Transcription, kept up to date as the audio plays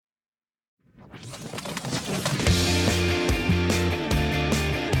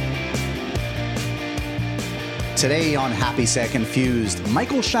Today on Happy Sad Confused,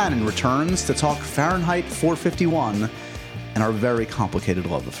 Michael Shannon returns to talk Fahrenheit 451 and our very complicated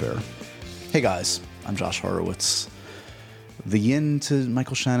love affair. Hey guys, I'm Josh Horowitz. The yin to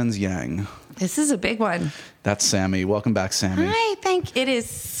Michael Shannon's yang. This is a big one. That's Sammy. Welcome back, Sammy. Hi, it is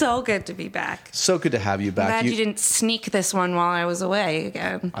so good to be back. So good to have you back. I'm glad you didn't sneak this one while I was away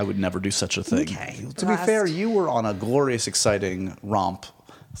again. I would never do such a thing. Okay. To be fair, you were on a glorious, exciting romp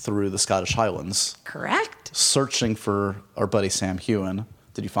through the Scottish Highlands. Correct. Searching for our buddy Sam Hewen.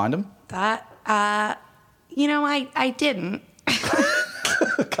 Did you find him? I didn't.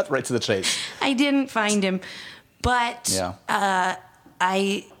 Cut right to the chase. I didn't find him, but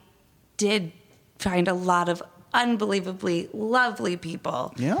I did find a lot of unbelievably lovely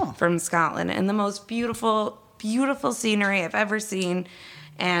people from Scotland and the most beautiful, beautiful scenery I've ever seen.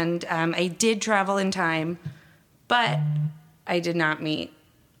 And I did travel in time, but I did not meet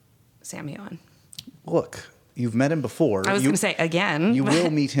Sam Hewen. Look, you've met him before. I was going to say again. You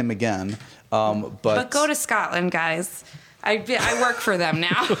will meet him again. But go to Scotland, guys. I work for them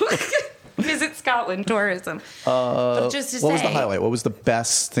now. Visit Scotland tourism. But just to what was the highlight? What was the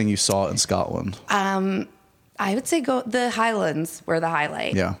best thing you saw in Scotland? I would say the Highlands were the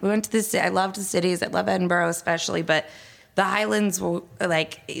highlight. Yeah. We went to the city. I loved the cities. I love Edinburgh especially, but the Highlands were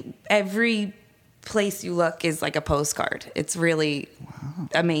like every place you look is like a postcard. It's really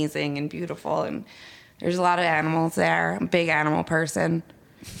amazing and beautiful, and there's a lot of animals there. I'm a big animal person.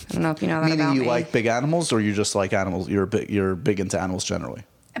 I don't know if you know that Meaning about you me. like big animals, or you just like animals? You're big into animals generally.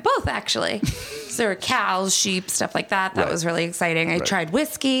 Both, actually. So there were cows, sheep, stuff like that. That was really exciting. I tried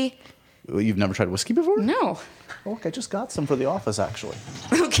whiskey. You've never tried whiskey before? No. Look, I just got some for the office, actually.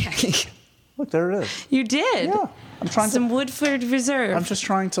 Okay. Look, there it is. You did? Yeah. I'm trying some Woodford Reserve. I'm just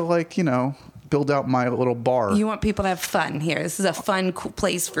trying to, build out my little bar. You want people to have fun here. This is a fun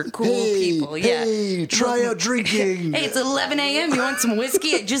place for cool people. Yeah. Hey, try out drinking. Hey, it's 11 a.m. You want some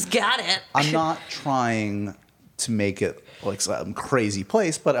whiskey? I just got it. I'm not trying to make it like some crazy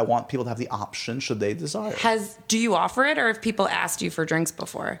place, but I want people to have the option should they desire. Do you offer it, or have people asked you for drinks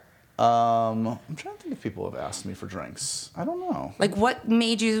before? I'm trying to think if people have asked me for drinks. I don't know. Like, what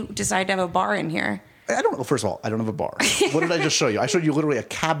made you decide to have a bar in here? I don't know. First of all, I don't have a bar. What did I just show you? I showed you literally a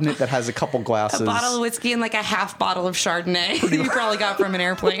cabinet that has a couple glasses. A bottle of whiskey and like a half bottle of Chardonnay you probably got from an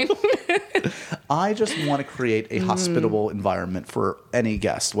airplane. I just want to create a hospitable environment for any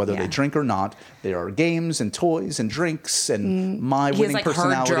guest, whether they drink or not. There are games and toys and drinks and my winning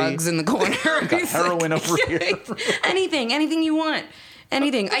personality. Hard drugs in the corner. Got heroin over here. Anything you want.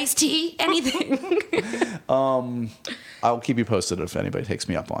 Anything. Iced tea. Anything. I'll keep you posted if anybody takes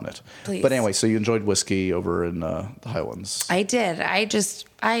me up on it. Please. But anyway, so you enjoyed whiskey over in the Highlands. I did.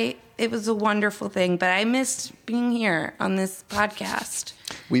 It was a wonderful thing, but I missed being here on this podcast.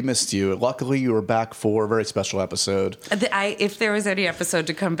 We missed you. Luckily, you were back for a very special episode. If there was any episode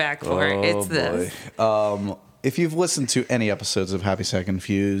to come back for, it's this. If you've listened to any episodes of Happy Sad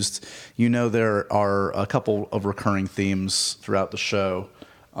Confused, you know there are a couple of recurring themes throughout the show.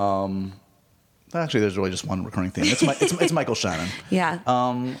 Actually, there's really just one recurring theme. It's Michael Shannon. Yeah.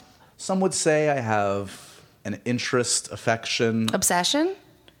 Some would say I have an interest, affection. Obsession?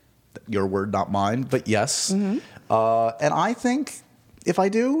 Your word, not mine, but yes. Mm-hmm. And I think if I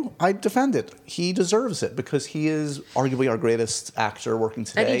do, I defend it. He deserves it because he is arguably our greatest actor working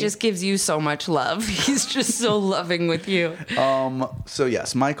today. And he just gives you so much love. He's just so loving with you. So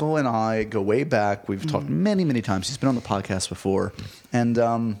yes, Michael and I go way back. We've talked many, many times. He's been on the podcast before.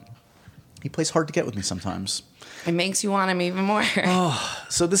 And he plays hard to get with me sometimes. It makes you want him even more.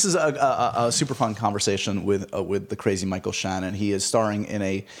 So this is a super fun conversation with the crazy Michael Shannon. He is starring in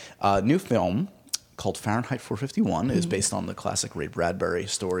a new film called Fahrenheit 451. It is based on the classic Ray Bradbury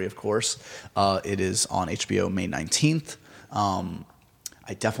story, of course. It is on HBO May 19th.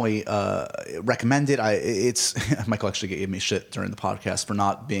 I definitely recommend it. Michael actually gave me shit during the podcast for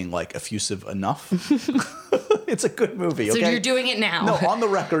not being effusive enough. It's a good movie. Okay? So you're doing it now. No, on the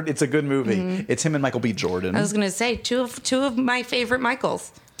record, it's a good movie. Mm-hmm. It's him and Michael B. Jordan. I was going to say two of my favorite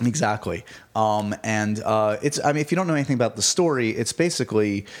Michaels. Exactly. If you don't know anything about the story, it's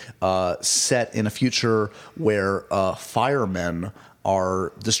basically set in a future where firemen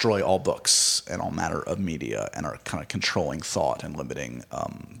destroy all books and all matter of media and are kind of controlling thought and limiting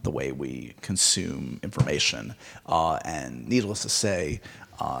the way we consume information. And needless to say,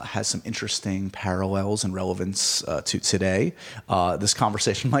 has some interesting parallels and relevance to today. This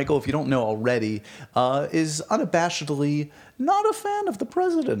conversation, Michael, if you don't know already, is unabashedly not a fan of the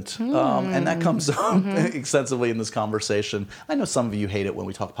president. And that comes up extensively in this conversation. I know some of you hate it when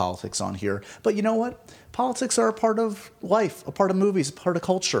we talk politics on here, but you know what? Politics are a part of life, a part of movies, a part of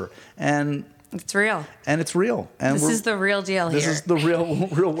culture. And It's real. And it's real. And this is the real deal here. This is the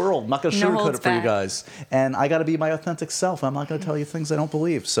real world. I'm not going to sugarcoat it for you guys. And I got to be my authentic self. I'm not going to tell you things I don't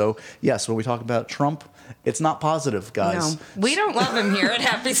believe. So, yes, when we talk about Trump, it's not positive, guys. No, we don't love him here at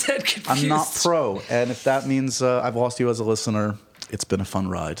Happy Said Confused. I'm not pro. And if that means I've lost you as a listener, it's been a fun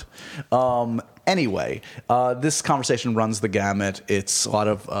ride. Anyway, this conversation runs the gamut. It's a lot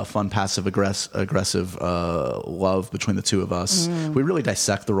of fun, passive-aggressive love between the two of us. We really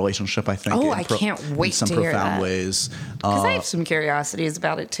dissect the relationship, I think. I can't wait to hear that. In some profound ways. Because I have some curiosities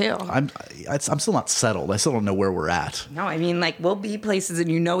about it, too. I'm still not settled. I still don't know where we're at. No, I mean, like, we'll be places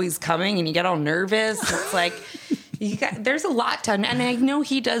and you know he's coming and you get all nervous. It's like... there's a lot to unpack, and I know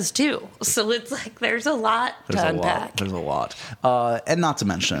he does too. So it's like there's a lot to unpack. There's a lot. And not to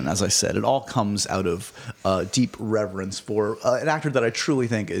mention, as I said, it all comes out of deep reverence for an actor that I truly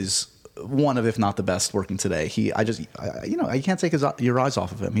think is one of, if not the best working today. You can't take your eyes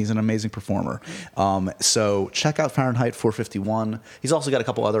off of him. He's an amazing performer. So check out Fahrenheit 451. He's also got a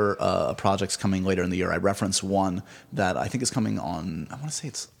couple other projects coming later in the year. I referenced one that I think is coming on,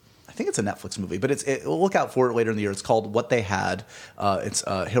 I think it's a Netflix movie, but look out for it later in the year. It's called What They Had. It's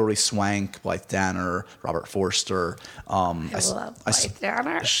Hilary Swank, Blythe Danner, Robert Forster. I love Blythe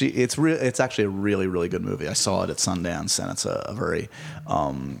Danner. It's actually a really, really good movie. I saw it at Sundance, and it's a very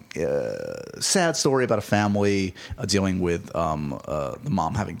sad story about a family dealing with the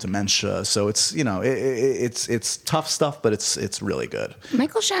mom having dementia. So it's tough stuff, but it's really good.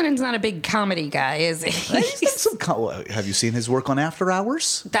 Michael Shannon's not a big comedy guy, is he? Have you seen his work on After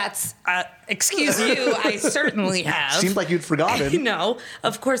Hours? That's excuse you, I certainly have. Seemed like you'd forgotten. No,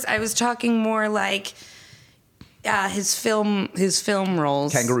 of course I was talking more like his film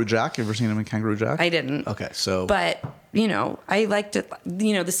roles. Kangaroo Jack. You ever seen him in Kangaroo Jack? I didn't. Okay, so but I liked it.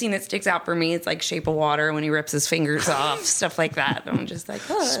 The scene that sticks out for me is like Shape of Water when he rips his fingers off, stuff like that. I'm just like,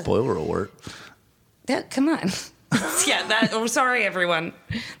 spoiler alert. Come on. Sorry, everyone.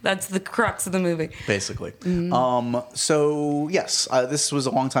 That's the crux of the movie. Basically. So, yes, this was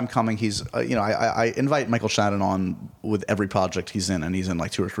a long time coming. He's, I invite Michael Shannon on with every project he's in, and he's in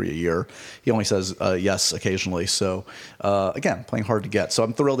like 2 or 3 a year. He only says yes occasionally. So, again, playing hard to get. So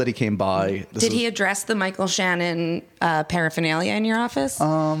I'm thrilled that he came by. Did he address the Michael Shannon paraphernalia in your office?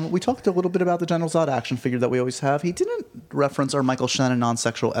 We talked a little bit about the General Zod action figure that we always have. He didn't reference our Michael Shannon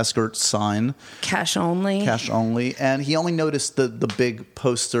non-sexual escort sign. Cash only. And he only noticed the big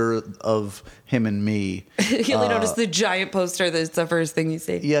poster of him and me. He only noticed the giant poster. That's the first thing you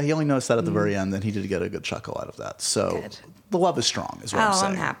see. Yeah, he only noticed that at the very end, and he did get a good chuckle out of that. So good. The love is strong, is what I'm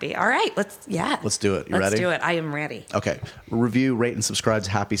saying. I'm happy. All right, let's do it. You ready? Let's do it. I am ready. Okay. Review, rate, and subscribe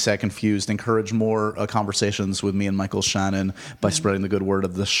to Happy Sad Confused. Encourage more conversations with me and Michael Shannon by spreading the good word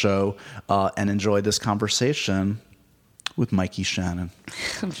of this show, and enjoy this conversation with Mikey Shannon.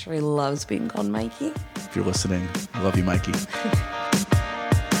 I'm sure he loves being called Mikey. If you're listening, I love you, Mikey.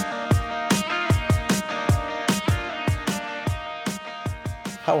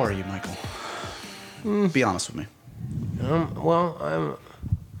 How are you, Michael? Be honest with me.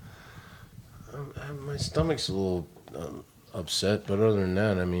 My stomach's a little upset, but other than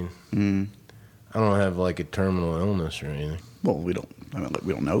that, I mean, I don't have like a terminal illness or anything. Well, we don't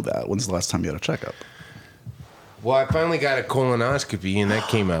know that. When's the last time you had a checkup? Well, I finally got a colonoscopy, and that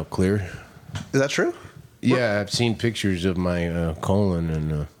came out clear. Is that true? Yeah, I've seen pictures of my colon,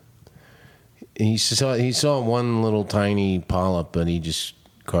 and he saw one little tiny polyp, but he just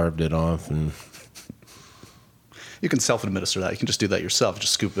carved it off. And you can self-administer that. You can just do that yourself.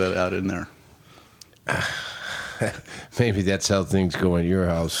 Just scoop that out in there. Maybe that's how things go in your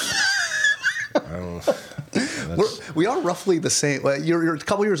house. I don't know. We are roughly the same. You're a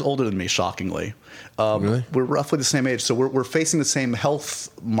couple years older than me, shockingly. Really? We're roughly the same age, so we're facing the same health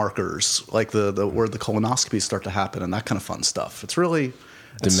markers, like the where the colonoscopies start to happen and that kind of fun stuff. It's really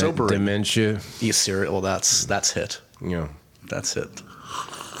sobering. Dementia. Yeah, serious. Well, that's hit. Yeah, that's hit.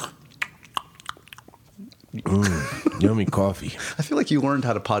 Yummy coffee. I feel like you learned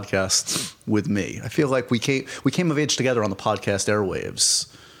how to podcast with me. I feel like we came of age together on the podcast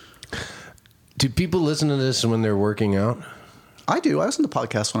airwaves. Do people listen to this when they're working out? I do. I listen to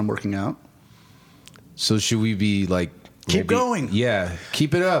podcasts when I'm working out. So should we be like... Keep going. Yeah.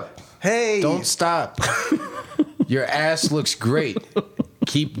 Keep it up. Hey. Don't stop. Your ass looks great.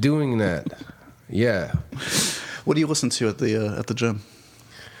 Keep doing that. Yeah. What do you listen to at the gym?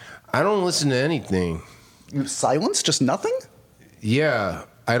 I don't listen to anything. Silence? Just nothing? Yeah.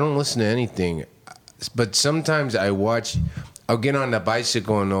 I don't listen to anything. But sometimes I watch... I'll get on the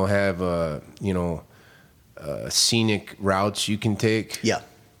bicycle and they'll have, scenic routes you can take. Yeah.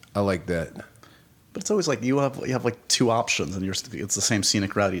 I like that. But it's always like you have like two options, and it's the same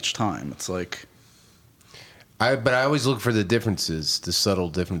scenic route each time. It's like But I always look for the differences, the subtle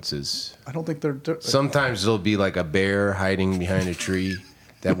differences. I don't think they're. Sometimes there'll be like a bear hiding behind a tree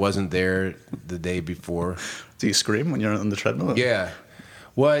that wasn't there the day before. Do you scream when you're on the treadmill? Yeah.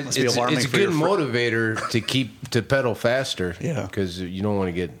 Well, it's a good motivator to pedal faster. Yeah. Because you don't want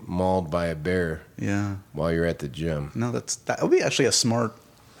to get mauled by a bear. Yeah. While you're at the gym. No, that would be actually a smart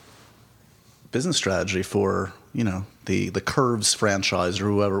business strategy for the Curves franchise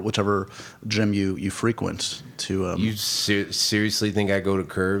or whichever gym you frequent. To you seriously think I go to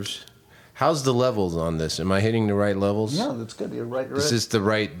Curves? How's the levels on this? Am I hitting the right levels? No, that's good. You're right. Is this the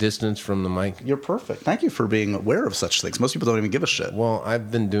right distance from the mic? You're perfect. Thank you for being aware of such things. Most people don't even give a shit. Well, I've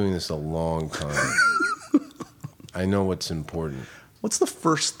been doing this a long time. I know what's important. What's the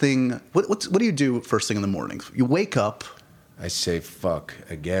first thing? What do you do first thing in the morning? You wake up. I say fuck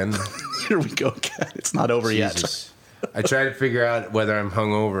again. Here we go again. It's not over Jesus. Yet. I try to figure out whether I'm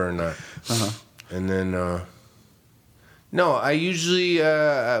hungover or not. Uh-huh. And then, no, I usually,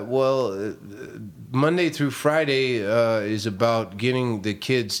 Monday through Friday is about getting the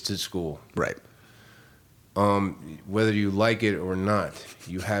kids to school. Right. Whether you like it or not,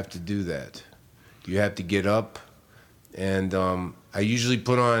 you have to do that. You have to get up, and I usually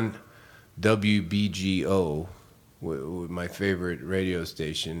put on WBGO, my favorite radio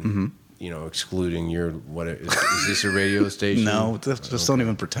station. Mm-hmm. Excluding your is this a radio station? No, just don't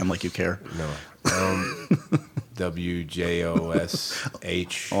even pretend like you care. No. WJOSH.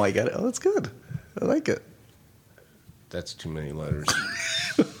 Oh, I get it. Oh, that's good. I like it. That's too many letters.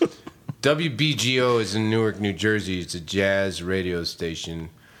 WBGO is in Newark, New Jersey. It's a jazz radio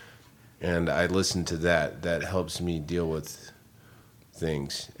station, and I listen to that. That helps me deal with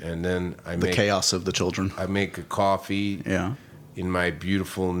things. And then the chaos of the children. I make a coffee. Yeah. In my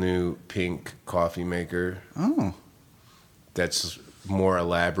beautiful new pink coffee maker. Oh. That's more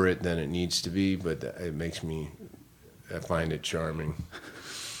elaborate than it needs to be, but I find it charming.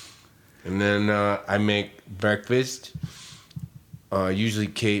 And then I make breakfast. Usually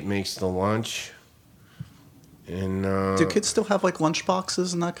Kate makes the lunch. And do kids still have like lunch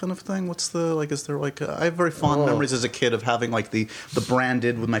boxes and that kind of thing? What's is there I have very fond memories as a kid of having like the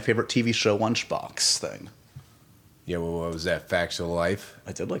branded with my favorite TV show lunchbox thing. Yeah, well, what was that? Facts of Life?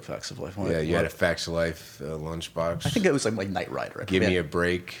 I did like Facts of Life. You had a Facts of Life lunchbox. I think it was like Knight Rider. Give me a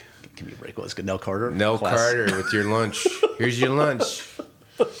break. Give me a break. What was it? Nell Carter? Nell Carter with your lunch. Here's your lunch.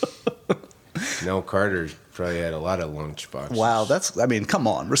 Nell Carter probably had a lot of lunch boxes. Wow, come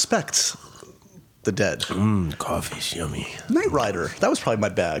on. Respect the dead. Coffee's yummy. Knight Rider. That was probably my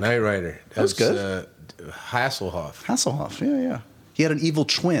bag. Knight Rider. That was good. Hasselhoff. Yeah. He had an evil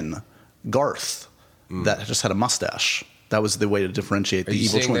twin, Garth. That just had a mustache. That was the way to differentiate the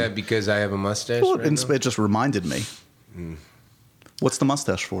evil twin. Are you saying that because I have a mustache? Well, it just reminded me. What's the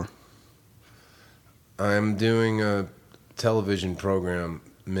mustache for? I'm doing a television program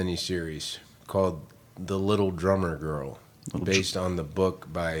miniseries called The Little Drummer Girl, based on the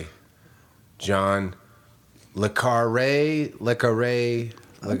book by John Le Carré.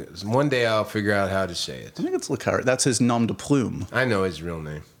 One day I'll figure out how to say it. I think it's Le Carré. That's his nom de plume. I know his real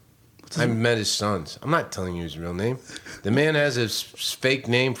name. I met his sons. I'm not telling you his real name. The man has a fake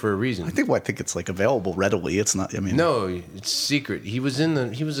name for a reason. I think it's like available readily. It's not. No, it's secret. He was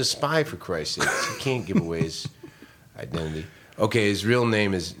a spy, for Christ's sake. He can't give away his identity. Okay, his real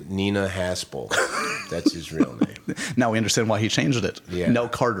name is Nina Haspel. That's his real name. Now we understand why he changed it. Yeah. Nell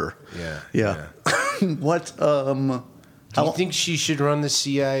Carter. Yeah. What? Do you think she should run the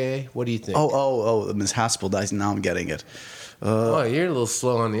CIA? What do you think? Oh, Ms. Haspel. Now I'm getting it. You're a little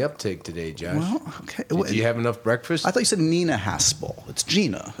slow on the uptake today, Josh. Well, okay. Do you have enough breakfast? I thought you said Nina Haspel. It's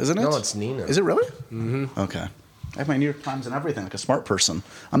Gina, isn't it? No, it's Nina. Is it really? Mm-hmm. Okay. I have my New York Times and everything, like a smart person.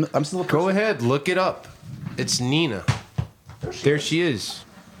 I'm still a person. Go ahead, look it up. It's Nina. There she is.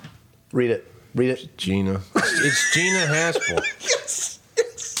 Read it. Gina. It's Gina Haspel. Yes.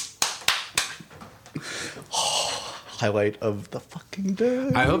 Highlight of the fucking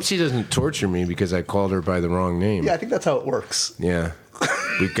day. I hope she doesn't torture me because I called her by the wrong name. Yeah, I think that's how it works. Yeah.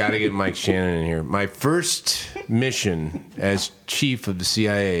 We've got to get Mike Shannon in here. My first mission as chief of the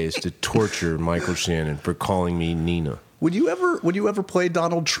CIA is to torture Michael Shannon for calling me Nina. Would you ever play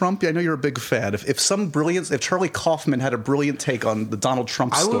Donald Trump? Yeah, I know you're a big fan. If Charlie Kaufman had a brilliant take on the Donald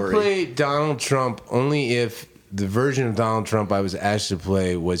Trump story. I would play Donald Trump only if the version of Donald Trump I was asked to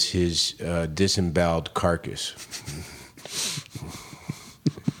play was his disemboweled carcass.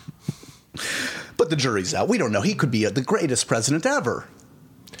 But the jury's out. We don't know. He could be the greatest president ever.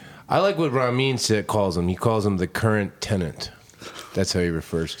 I like what Ramin calls him. He calls him the current tenant. That's how he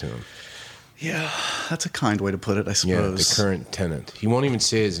refers to him. Yeah, that's a kind way to put it, I suppose. Yeah, the current tenant. He won't even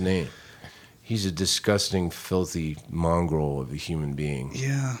say his name. He's a disgusting, filthy mongrel of a human being.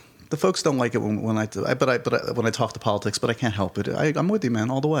 Yeah. The folks don't like it when I talk to politics, but I can't help it. I'm with you,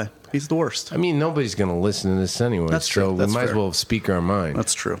 man, all the way. He's the worst. I mean, nobody's going to listen to this anyway. That's true. So we might as well speak our mind.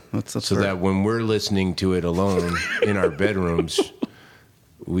 That's true. That's so fair. that when we're listening to it alone in our bedrooms,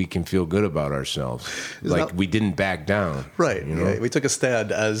 we can feel good about ourselves. We didn't back down. Right. You know? Yeah, we took a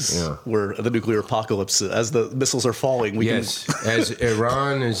stand as we're the nuclear apocalypse, as the missiles are falling. As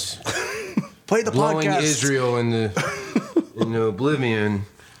Iran is play the blowing podcast. Israel in oblivion,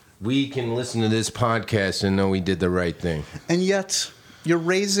 we can listen to this podcast and know we did the right thing. And yet, you're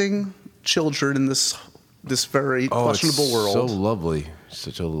raising children in this very questionable world. So lovely.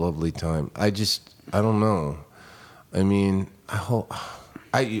 Such a lovely time. I don't know. I mean,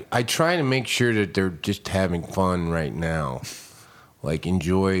 I try to make sure that they're just having fun right now. Like,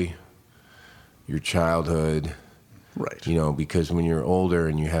 enjoy your childhood. Right. You know, because when you're older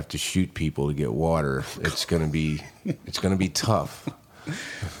and you have to shoot people to get water, it's gonna be tough.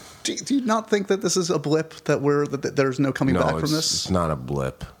 Do you not think that this is a blip, that there's no coming back from this? It's not a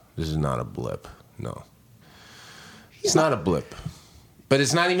blip. This is not a blip. No. It's not a blip. But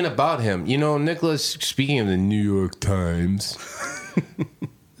it's not even about him. You know, Nicholas, speaking of the New York Times,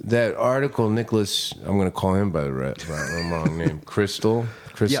 that article, Nicholas, I'm going to call him by the wrong name. Christoph?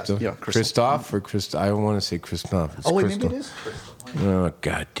 Yeah, Christoph or Christ? I don't want to say Christoph. It's wait, Christoph. maybe it is Christoph. Oh,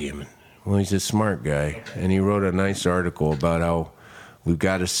 God damn it. Well, he's a smart guy. And he wrote a nice article about how we've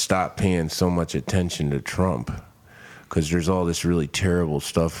got to stop paying so much attention to Trump because there's all this really terrible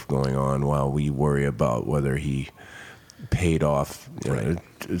stuff going on while we worry about whether he paid off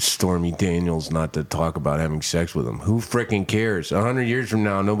Stormy Daniels not to talk about having sex with him. Who frickin' cares? 100 years from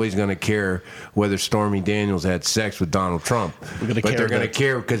now, nobody's going to care whether Stormy Daniels had sex with Donald Trump. But they're going to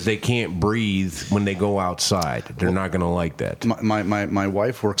care because they can't breathe when they go outside. They're not going to like that. My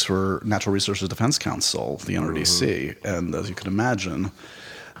wife works for Natural Resources Defense Council, the NRDC, and as you can imagine,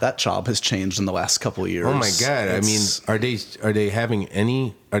 that job has changed in the last couple of years. Oh my God! I mean, are they having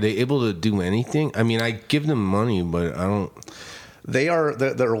any? Are they able to do anything? I mean, I give them money, but I don't.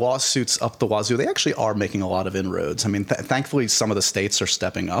 Their lawsuits up the wazoo. They actually are making a lot of inroads. I mean, thankfully, some of the states are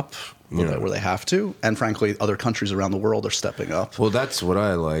stepping up where they have to, and frankly, other countries around the world are stepping up. Well, that's what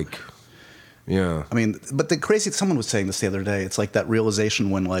I like. Yeah. I mean, but the crazy. Someone was saying this the other day. It's like that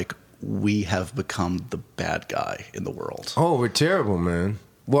realization when we have become the bad guy in the world. Oh, we're terrible, man.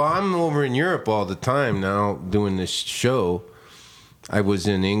 Well, I'm over in Europe all the time now doing this show. I was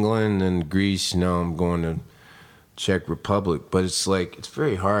in England and Greece. Now I'm going to Czech Republic. But it's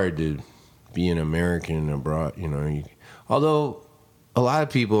very hard to be an American abroad, you know. Although a lot of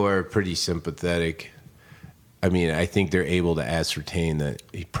people are pretty sympathetic. I mean, I think they're able to ascertain that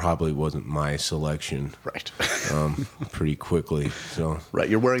he probably wasn't my selection. Right. Pretty quickly. So. Right.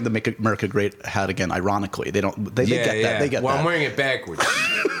 You're wearing the Make America Great hat again, ironically. They get that. They get that. I'm wearing it backwards.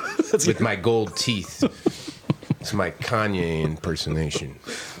 With my gold teeth. It's my Kanye impersonation.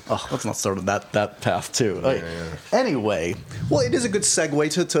 Oh, let's not start on that path, too. Anyway, well, it is a good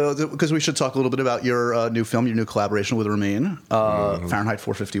segue to because we should talk a little bit about your new film, your new collaboration with Ramin, Fahrenheit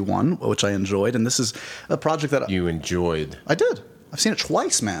 451, which I enjoyed. And this is a project that you enjoyed. I did. I've seen it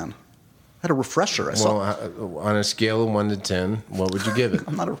twice, man. I had a refresher. On a scale of 1 to 10, what would you give it?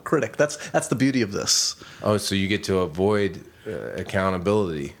 I'm not a critic. That's the beauty of this. Oh, so you get to avoid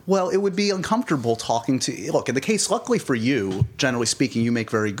accountability. Well, it would be uncomfortable talking to... Look, in the case, luckily for you, generally speaking, you make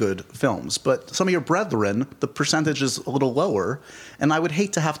very good films. But some of your brethren, the percentage is a little lower. And I would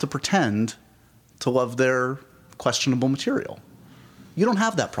hate to have to pretend to love their questionable material. You don't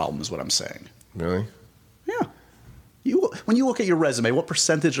have that problem, is what I'm saying. Really? Yeah. When you look at your resume, what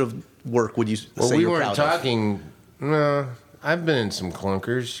percentage of work would you say you're proud of? Well, we weren't talking... No, I've been in some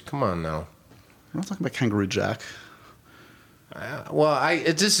clunkers. Come on now. We're not talking about Kangaroo Jack.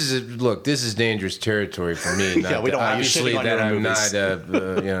 This is dangerous territory for me. Yeah, we don't want you shitting on your own movies.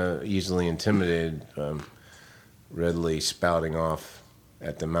 I'm not easily intimidated, readily spouting off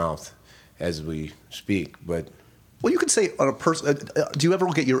at the mouth as we speak. But well, you could say on a person. Do you ever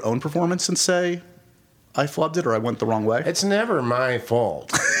look at your own performance and say, "I flubbed it" or "I went the wrong way"? It's never my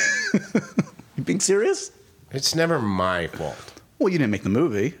fault. You being serious? It's never my fault. Well, you didn't make the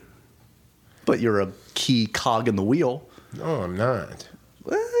movie, but you're a key cog in the wheel. No, I'm not.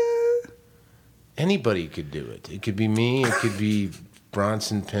 Anybody could do it. It could be me. It could be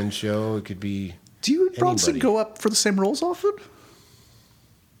Bronson Pinchot. It could be. Do you and Bronson go up for the same roles often?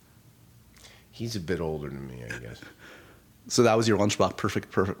 He's a bit older than me, I guess. So that was your lunchbox,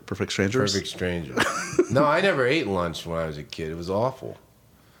 Perfect Strangers? Perfect Stranger. No, I never ate lunch when I was a kid. It was awful.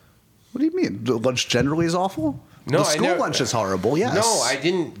 What do you mean? The lunch generally is awful? No, the school lunch is horrible, yes. No,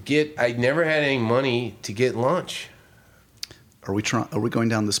 I never had any money to get lunch. Are we going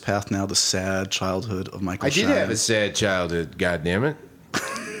down this path now, the sad childhood of Michael Shannon? I did have a sad childhood, goddammit.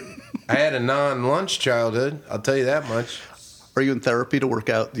 I had a non-lunch childhood, I'll tell you that much. Are you in therapy to work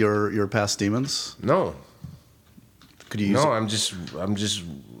out your past demons? No. Could you use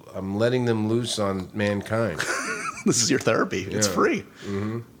I'm letting them loose on mankind. This is your therapy. It's free.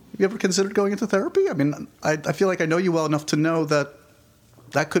 Mm-hmm. Have you ever considered going into therapy? I mean, I feel like I know you well enough to know that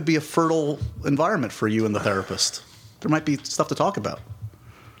could be a fertile environment for you and the therapist. There might be stuff to talk about.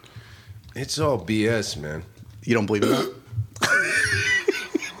 It's all BS, man. You don't believe in that?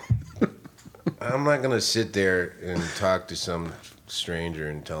 I'm not going to sit there and talk to some stranger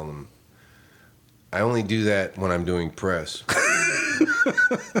and tell them. I only do that when I'm doing press.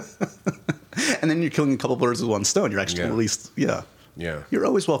 And then you're killing a couple birds with one stone. You're actually at least, Yeah. You're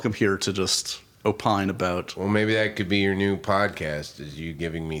always welcome here to just opine about. Well, maybe that could be your new podcast, is you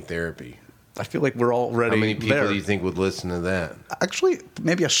giving me therapy. I feel like we're already. How many people there. do you think would listen to that? Actually,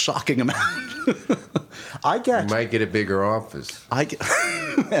 maybe a shocking amount. You might get a bigger office.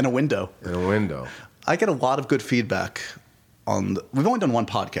 And a window. I get a lot of good feedback we've only done one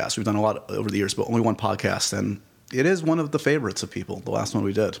podcast. We've done a lot over the years, but only one podcast, and it is one of the favorites of people. The last one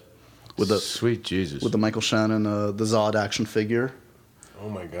we did. Sweet Jesus. With the Michael Shannon, the Zod action figure. Oh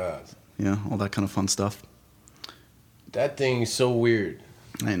my God. Yeah, all that kind of fun stuff. That thing is so weird.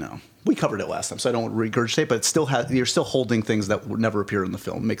 I know. We covered it last time, so I don't regurgitate, but you're still holding things that would never appear in the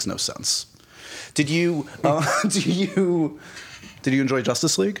film. It makes no sense. Did you enjoy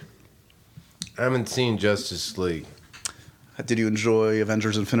Justice League? I haven't seen Justice League. Did you enjoy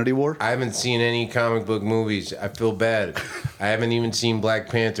Avengers Infinity War? I haven't seen any comic book movies. I feel bad. I haven't even seen Black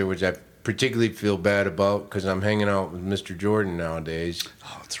Panther, which I particularly feel bad about because I'm hanging out with Mr. Jordan nowadays.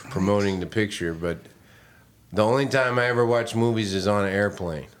 Oh, that's right. Promoting the picture. But the only time I ever watch movies is on an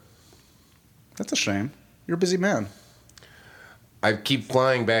airplane. That's a shame. You're a busy man. I keep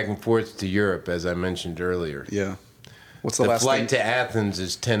flying back and forth to Europe, as I mentioned earlier. Yeah. What's the flight to Athens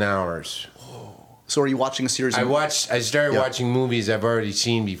is 10 hours. So are you watching a series? I started watching movies I've already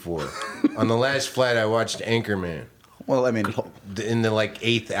seen before. On the last flight, I watched Anchorman. Well, I mean, in the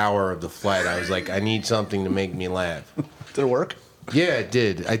 8th hour of the flight, I was like, I need something to make me laugh. Did it work? Yeah, it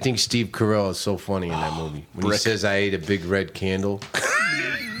did. I think Steve Carell is so funny in that movie. When he says, I ate a big red candle.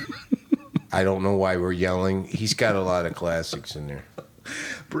 I don't know why we're yelling. He's got a lot of classics in there.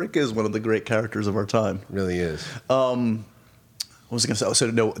 Brick is one of the great characters of our time. Really is. What was I going to say? So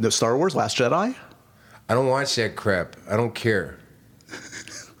no Star Wars, Last Jedi? I don't watch that crap. I don't care.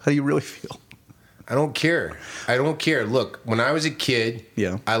 How do you really feel? I don't care. Look, when I was a kid,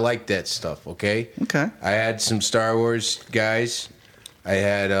 I liked that stuff, okay? Okay. I had some Star Wars guys. I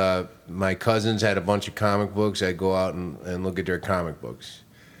had, my cousins had a bunch of comic books. I'd go out and look at their comic books.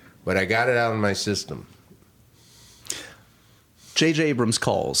 But I got it out of my system. J.J. Abrams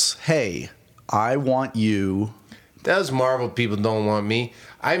calls, hey, I want you... Those Marvel people don't want me.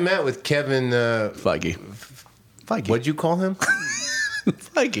 I met with Kevin... Feige. What'd you call him?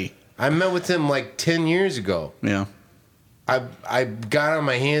 Feige. I met with him 10 years ago. Yeah. I got on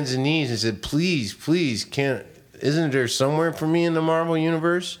my hands and knees and said, please, isn't there somewhere for me in the Marvel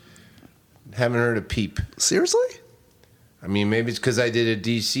universe? Haven't heard a peep. Seriously? I mean, maybe it's because I did a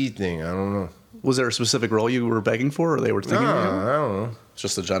DC thing. I don't know. Was there a specific role you were begging for, or they were thinking of you? I don't know. It's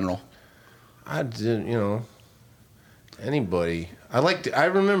just a general. I did, anybody. I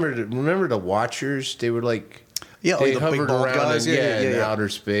remember the Watchers. They were they the hovered big bald around guys. in outer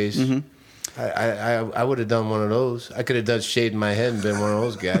space. Mm-hmm. I would have done one of those. I could have done shaved my head and been one of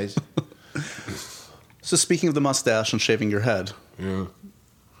those guys. So speaking of the mustache and shaving your head,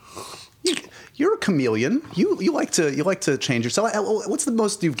 you're a chameleon. You like to change yourself. What's the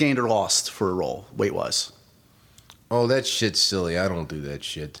most you've gained or lost for a role, weight wise? Oh, that shit's silly. I don't do that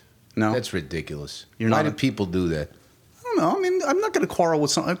shit. No, that's ridiculous. Why do people do that? I don't know. I mean, I'm not going to quarrel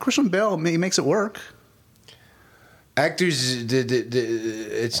with something. Christian Bale, he makes it work. Actors,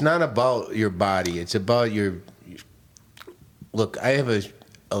 it's not about your body. It's about your... Look, I have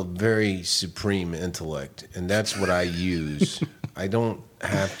a very supreme intellect, and that's what I use. I don't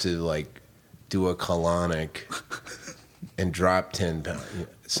have to, do a colonic and drop 10 pounds.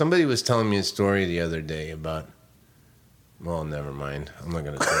 Somebody was telling me a story the other day about... Well, never mind. I'm not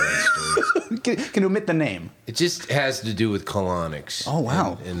going to tell that story. Can you omit the name? It just has to do with colonics. Oh,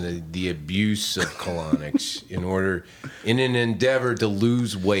 wow. And the abuse of colonics in an endeavor to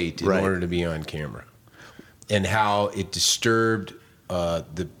lose weight in order to be on camera. And how it disturbed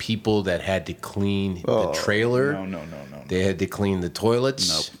the people that had to clean the trailer. No. They had to clean the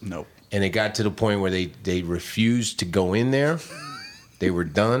toilets. Nope. and it got to the point where they refused to go in there. They were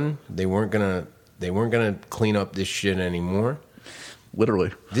done. They weren't gonna clean up this shit anymore.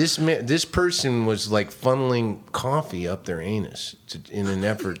 Literally. This person was like funneling coffee up their anus in an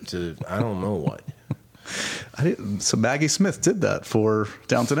effort to, I don't know what. So Maggie Smith did that for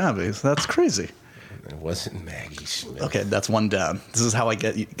Downton Abbey. So that's crazy. It wasn't Maggie Smith. Okay, that's one down. This is how I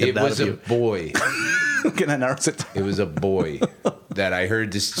get it out of you. It was a boy. Can I narrow it down? It was a boy that I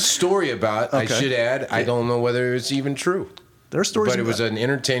heard this story about. Okay. I should add, I don't know whether it's even true. There are stories, but it was an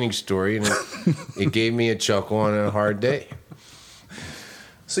entertaining story, and it gave me a chuckle on a hard day.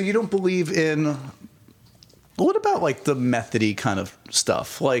 So you don't believe in, what about like the methody kind of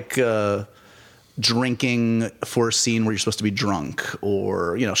stuff? Like drinking for a scene where you're supposed to be drunk,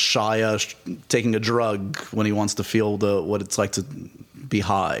 or, Shia taking a drug when he wants to feel what it's like to be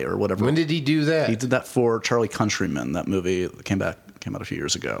high or whatever. When did he do that? He did that for Charlie Countryman, that movie that came out a few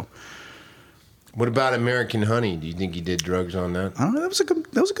years ago. What about American Honey? Do you think he did drugs on that? I don't know. That was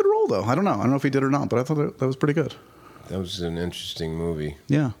a good role, though. I don't know if he did or not, but I thought that was pretty good. That was an interesting movie.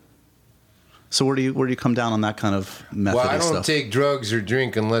 Yeah. So where do you come down on that kind of method? Well, I don't take drugs or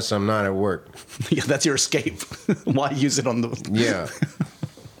drink unless I'm not at work. Yeah, that's your escape. Why use it on the? Yeah.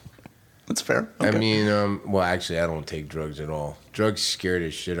 That's fair. Okay. I mean, well, actually, I don't take drugs at all. Drugs scared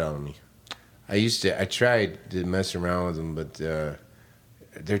the shit out of me. I tried to mess around with them, but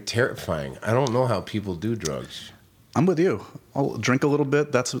they're terrifying. I don't know how people do drugs. I'm with you. I'll drink a little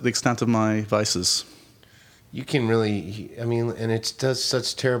bit. That's the extent of my vices. You can really, and it does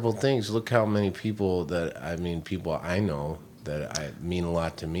such terrible things. Look how many people people I know that I mean a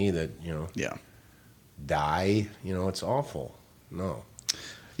lot to me that, yeah, die. It's awful. No.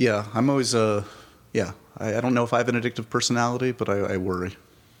 Yeah, I'm always, I don't know if I have an addictive personality, but I worry.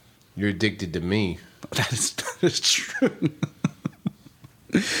 You're addicted to me. That is true.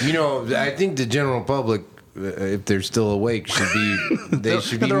 I think the general public, if they're still awake, should be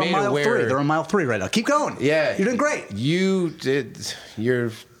made aware. They're on mile 3 right now. Keep going. Yeah, you're doing great. You did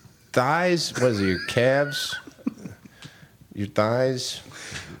your thighs. What is it? Your calves. Your thighs.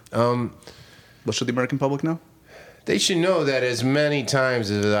 What should the American public know? They should know that as many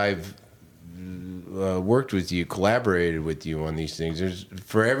times as I've worked with you, collaborated with you on these things,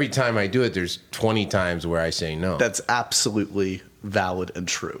 for every time I do it, there's 20 times where I say no. That's absolutely valid and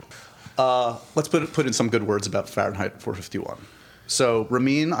true. Let's put in some good words about Fahrenheit 451. So,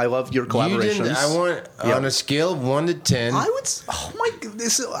 Ramin, I love your collaborations. On a scale of 1 to 10. I would. Oh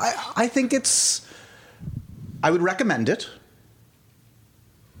my! I think it's. I would recommend it.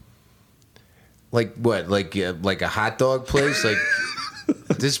 Like what? Like a hot dog place? Like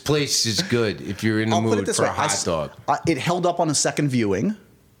this place is good if you're in the mood for a hot dog. It held up on a second viewing.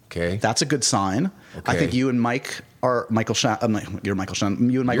 Okay, that's a good sign. Okay. I think you and Michael Shannon. You're Michael Shannon.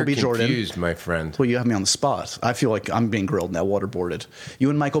 You and Michael B. Jordan. You're confused, my friend. Well, you have me on the spot. I feel like I'm being grilled now, waterboarded. You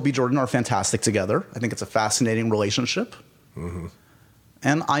and Michael B. Jordan are fantastic together. I think it's a fascinating relationship. Mm-hmm.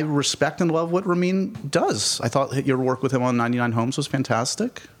 And I respect and love what Ramin does. I thought your work with him on 99 Homes was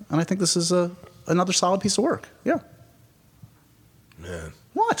fantastic. And I think this is another solid piece of work. Yeah. Man.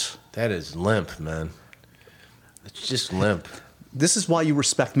 What? That is limp, man. It's just limp. This is why you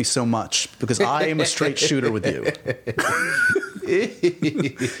respect me so much, because I am a straight shooter with you.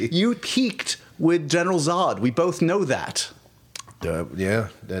 You peaked with General Zod. We both know that. Yeah,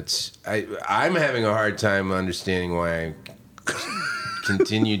 I'm having a hard time understanding why I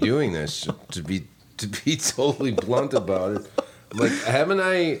continue doing this. To be totally blunt about it, like, haven't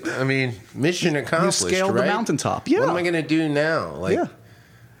I? I mean, mission accomplished. You scaled the mountaintop. Yeah. What am I going to do now? Like, yeah.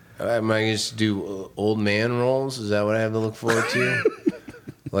 Am I going to do old man roles? Is that what I have to look forward to?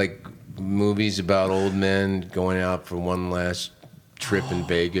 Like movies about old men going out for one last trip in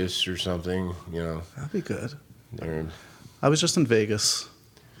Vegas or something? That'd be good. I was just in Vegas.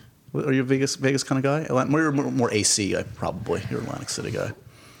 Are you a Vegas kind of guy? You're more AC, probably. You're an Atlantic City guy.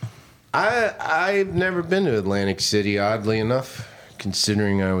 I've never been to Atlantic City, oddly enough,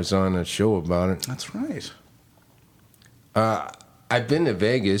 considering I was on a show about it. That's right. I've been to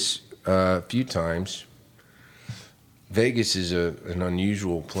Vegas a few times. Vegas is an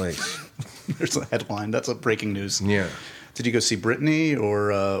unusual place. There's a headline. That's a breaking news. Yeah. Did you go see Britney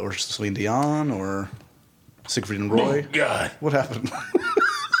or Celine Dion or Siegfried and Roy? Oh, God. What happened?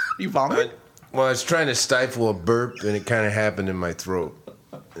 You vomited? Well, I was trying to stifle a burp, and it kind of happened in my throat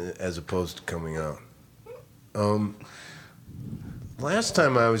as opposed to coming out. Last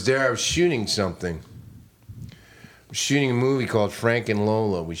time I was there, I was shooting something. Shooting a movie called Frank and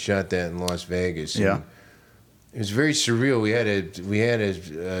Lola. We shot that in Las Vegas. Yeah. It was very surreal. We had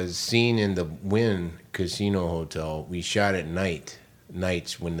a scene in the Wynn Casino Hotel. We shot at nights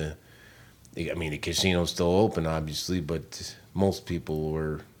when I mean, the casino's still open, obviously, but most people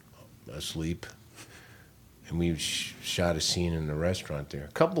were asleep. And we shot a scene in the restaurant there.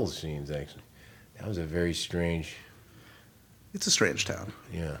 A couple of scenes, actually. That was a very strange... It's a strange town.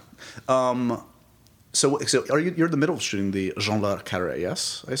 Yeah. So you're in the middle of shooting the Jean Le Carré,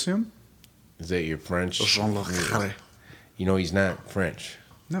 yes, I assume? Is that your French? Jean Le Carré. You know, he's not French.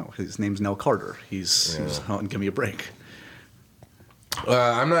 No, his name's Nell Carter. He's give me a break.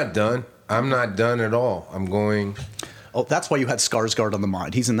 I'm not done. I'm not done at all. I'm going... Oh, that's why you had Skarsgård on the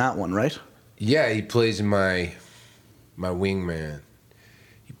mind. He's in that one, right? Yeah, he plays my wingman.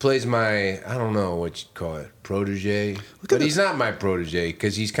 He plays my, I don't know what you'd call it, protege. But he's not my protege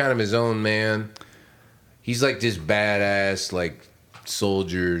because he's kind of his own man. He's like this badass, like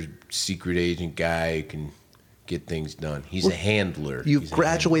soldier, secret agent guy who can get things done. He's a handler. You've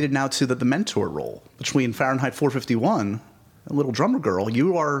graduated now to the mentor role between Fahrenheit 451 and Little Drummer Girl.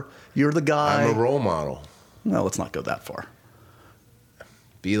 You're the guy. I'm a role model. No, let's not go that far.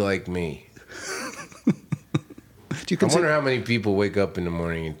 Be like me. I wonder how many people wake up in the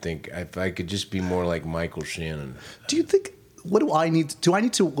morning and think, if I could just be more like Michael Shannon. Do you think, what do I need? Do I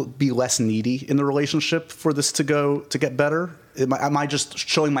need to be less needy in the relationship for this to get better? Am I just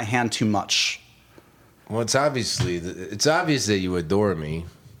showing my hand too much? Well, it's obvious that you adore me.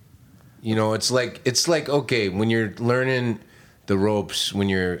 You know, it's like okay, when you're learning the ropes when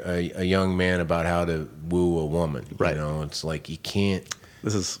you're a young man about how to woo a woman. Right. You know, it's like you can't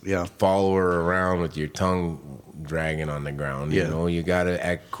This follow her around with your tongue dragging on the ground. Yeah. You know, you got to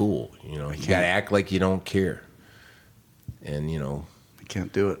act cool. You know, you got to act like you don't care. And, you know, I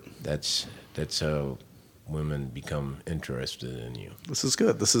can't do it. That's how women become interested in you. This is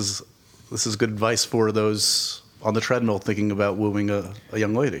good. This is good advice for those on the treadmill thinking about wooing a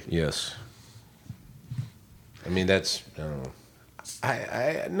young lady. Yes. I mean, that's, I don't know.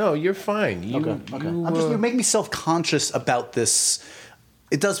 No, you're fine. You make me self-conscious about this.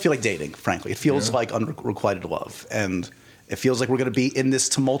 It does feel like dating, frankly. It feels like unrequited love. And it feels like we're going to be in this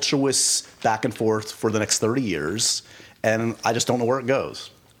tumultuous back and forth for the next 30 years. And I just don't know where it goes.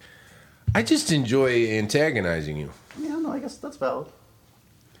 I just enjoy antagonizing you. Yeah, no, I guess that's valid.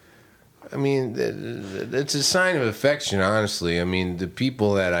 I mean, it's a sign of affection, honestly. I mean, the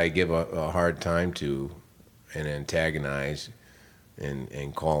people that I give a hard time to and antagonize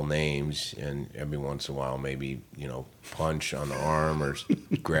and call names, and every once in a while maybe, you know, punch on the arm or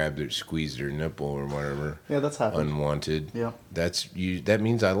squeeze their nipple or whatever. Yeah, that's happened. Unwanted. Yeah. That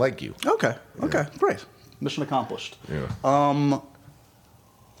means I like you. Okay. Yeah. Okay. Great. Mission accomplished. Yeah.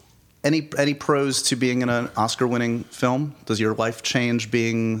 Any pros to being in an Oscar-winning film? Does your life change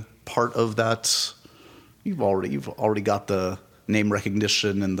being part of that? You've already got the name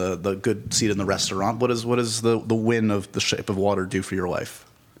recognition and the good seat in the restaurant. What does the win of The Shape of Water do for your life?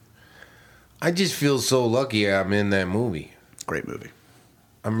 I just feel so lucky I'm in that movie. Great movie.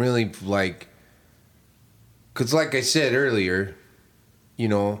 I'm really because like I said earlier, you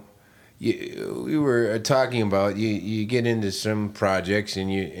know, we were talking about you get into some projects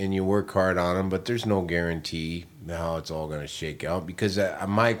and you work hard on them, but there's no guarantee how it's all going to shake out because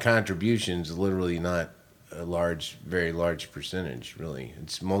my contribution's literally not a very large percentage, really.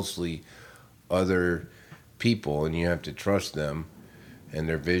 It's mostly other people, and you have to trust them and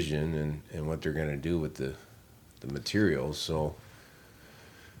their vision and what they're going to do with the material. So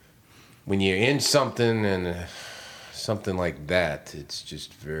when you're in something and something like that, it's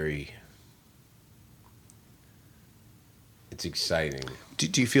just it's exciting.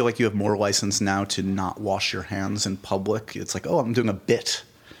 Do you feel like you have more license now to not wash your hands in public? It's like, oh, I'm doing a bit.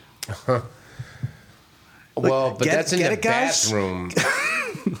 Well, but that's in the bathroom.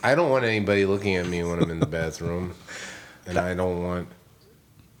 I don't want anybody looking at me when I'm in the bathroom, and I don't want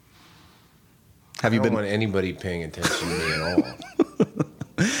anybody paying attention to me at all.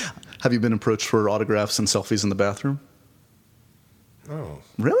 Have you been approached for autographs and selfies in the bathroom? No.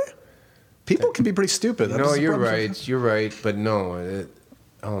 Really? People can be pretty stupid. No, you're right. You're right, but no.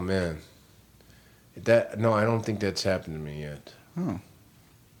 Oh man, no, I don't think that's happened to me yet. Oh,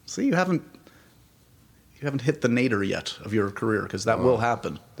 see, you haven't hit the nadir yet of your career because that will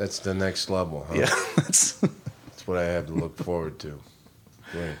happen. That's the next level, huh? Yeah, that's what I have to look forward to.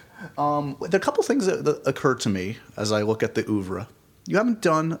 Great. There are a couple things that occur to me as I look at the oeuvre. You haven't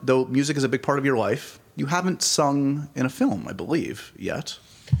done, though music is a big part of your life, you haven't sung in a film, I believe, yet.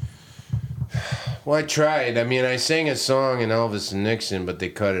 Well, I tried. I mean, I sang a song in Elvis and Nixon, but they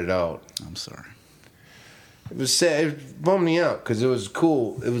cut it out. I'm sorry. It was sad. It bummed me out because it was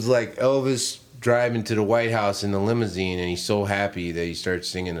cool. It was like Elvis driving to the White House in the limousine, and he's so happy that he starts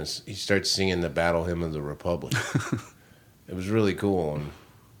singing the Battle Hymn of the Republic. It was really cool, and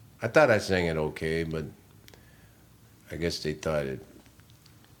I thought I sang it okay, but I guess they thought it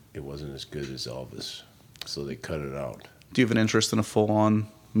wasn't as good as Elvis, so they cut it out. Do you have an interest in a full-on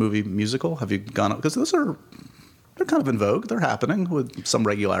movie musical? Have you gone up? Because they're kind of in vogue. They're happening with some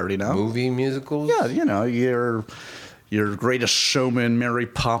regularity now. Movie musicals? Yeah, you know, your Greatest Showman, Mary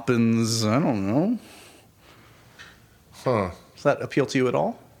Poppins. I don't know. Huh. Does that appeal to you at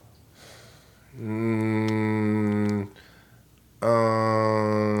all? I'm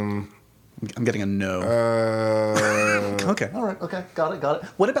getting a no. Okay, all right, okay, got it.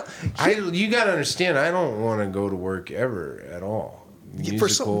 What about... You got to understand, I don't want to go to work ever at all.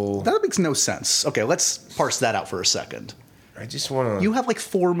 Musical... that makes no sense. Okay, let's parse that out for a second. I just want to... You have like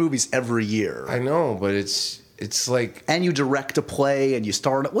 4 movies every year. I know, but it's like... And you direct a play and you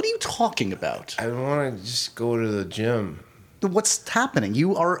star... What are you talking about? I want to just go to the gym. What's happening?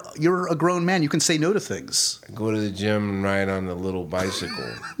 You're a grown man. You can say no to things. I go to the gym and ride on the little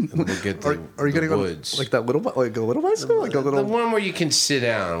bicycle and look at the woods. Like that little, like a little bicycle, like a little. The one where you can sit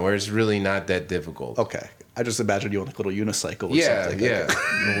down, where it's really not that difficult. Okay, I just imagine you on like a little unicycle. Or something. Yeah.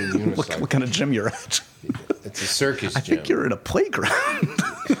 What kind of gym you're at? It's a circus gym. I think you're in a playground.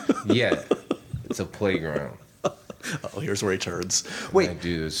 Yeah, it's a playground. Oh, here's where he turns. Wait, I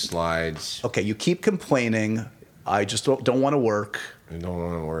do the slides. Okay, you keep complaining. I just don't want to work. I don't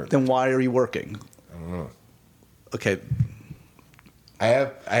want to work. Then why are you working? I don't know. Okay. I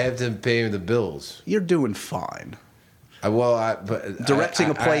have to pay the bills. You're doing fine. But directing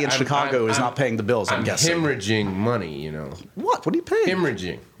a play in Chicago is not paying the bills. I'm guessing. Hemorrhaging money, you know. What? What are you paying?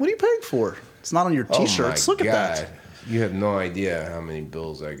 Hemorrhaging. What are you paying for? It's not on your T-shirts. Oh my Look at that. You have no idea how many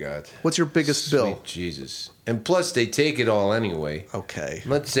bills I got. What's your biggest bill? Jesus. And plus, they take it all anyway. Okay.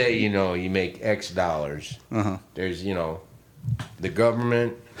 Let's say, you make X dollars. Uh-huh. There's, the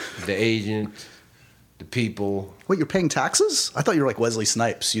government, the agent, the people. Wait, you're paying taxes? I thought you were like Wesley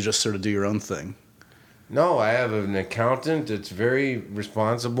Snipes. You just sort of do your own thing. No, I have an accountant that's very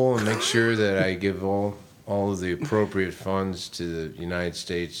responsible and makes sure that I give all of the appropriate funds to the United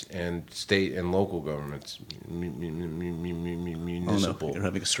States and state and local governments. Municipal. Oh no, you're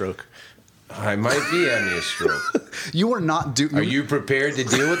having a stroke. I might be having a stroke. You are not doing. Are you prepared to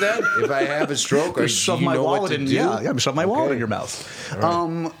deal with that? If I have a stroke, or do you know what to do? Yeah, shove my wallet in your mouth.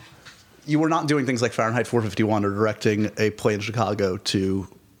 Right. You were not doing things like Fahrenheit 451 or directing a play in Chicago to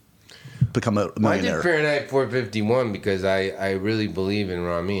become a millionaire. I did Fahrenheit 451 because I really believe in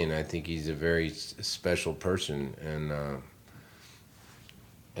Ramin. I think he's a very special person, and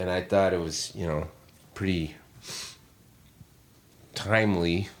I thought it was pretty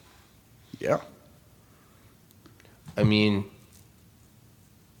timely. Yeah. I mean,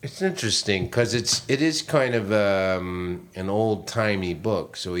 it's interesting because it is kind of an old timey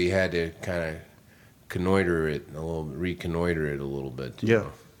book, so he had to kind of reconnoiter it a little bit. Yeah.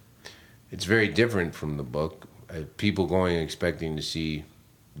 It's very different from the book. People going expecting to see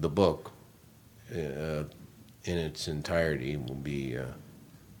the book in its entirety will be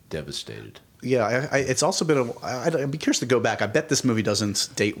devastated. Yeah, it's also been I'd be curious to go back. I bet this movie doesn't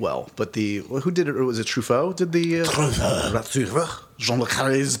date well, but who did it? Was it Truffaut? Did the Jean-Luc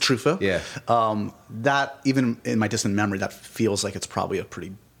Carré's Truffaut? Yeah. That, even in my distant memory, that feels like it's probably a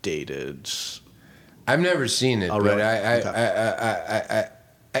pretty dated. I've never seen it, but really? I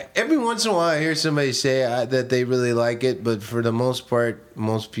every once in a while I hear somebody say that they really like it, but for the most part,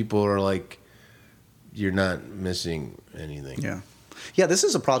 most people are like, "You're not missing anything." Yeah. Yeah, this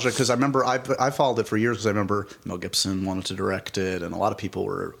is a project because I remember I followed it for years because I remember Mel Gibson wanted to direct it, and a lot of people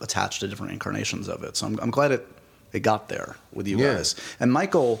were attached to different incarnations of it. So I'm glad it got there with you guys. And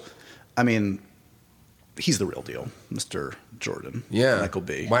Michael, I mean, he's the real deal, Mr. Jordan. Yeah, Michael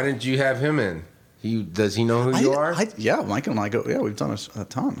B. Why didn't you have him in? Does he know who you are? Yeah, Michael and I go. Yeah, we've done a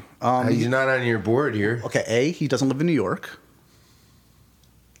ton. He's not on your board here. Okay, A, he doesn't live in New York.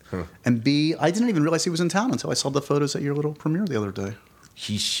 Huh. And B, I didn't even realize he was in town until I saw the photos at your little premiere the other day.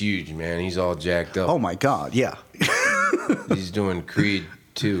 He's huge, man. He's all jacked up. Oh, my God, yeah. He's doing Creed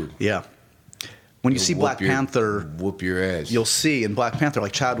 2. Yeah. When you see Black Panther... Whoop your ass. You'll see in Black Panther,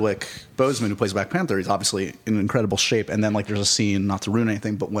 like Chadwick Boseman, who plays Black Panther, he's obviously in incredible shape. And then, like, there's a scene, not to ruin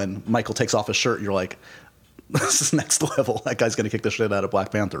anything, but when Michael takes off his shirt, you're like, this is next level. That guy's going to kick the shit out of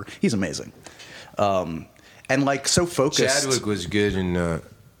Black Panther. He's amazing. And, like, so focused... Chadwick was good in...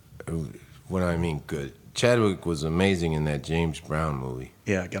 what I mean good. Chadwick was amazing in that James Brown movie.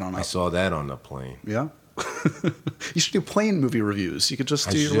 Yeah, get on up. I saw that on the plane. Yeah? You should do plane movie reviews. You could just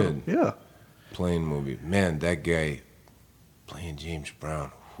do your little, yeah. Plane movie. Man, that guy playing James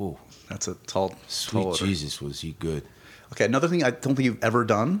Brown. Whew. That's a tall Sweet Jesus, was he good. Okay, another thing I don't think you've ever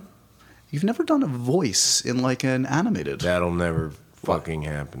done. You've never done a voice in like an animated. That'll never fucking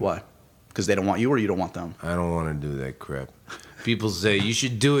happen. Why? Because they don't want you, or you don't want them? I don't want to do that crap. People say you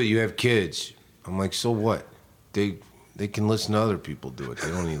should do it. You have kids. I'm like, so what? They can listen to other people do it. They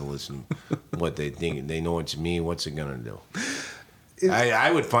don't need to listen to what they think. They know it's me. What's it gonna do?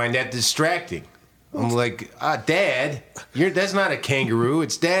 I would find that distracting. I'm like, Dad, that's not a kangaroo.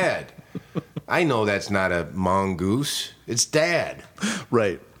 It's Dad. I know that's not a mongoose. It's Dad.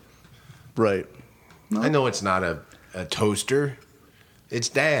 Right. No. I know it's not a toaster. It's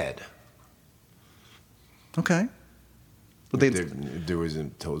Dad. Okay. But there was a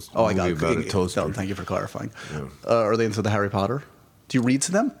toaster. Oh, I got it. About a toaster. No, thank you for clarifying. Yeah. Are they into the Harry Potter? Do you read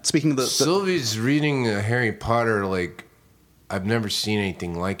to them? Speaking of the Sylvie's reading Harry Potter like I've never seen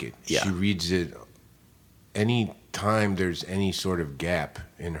anything like it. Yeah. She reads it any time there's any sort of gap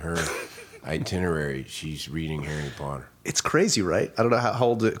in her itinerary. She's reading Harry Potter. It's crazy, right? I don't know how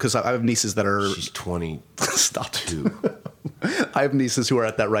old, because I have nieces that are... She's 22. Stop it. I have nieces who are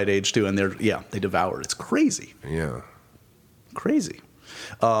at that right age, too, and they devour it. It's crazy. Yeah. Crazy.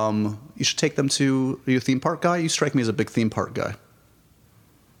 You should take them to... Are you a theme park guy? You strike me as a big theme park guy.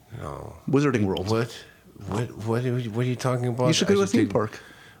 No. Wizarding World. What are you talking about? You should go to a theme park.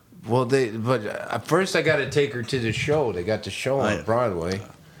 Well, but first I got to take her to the show. They got the show on Broadway.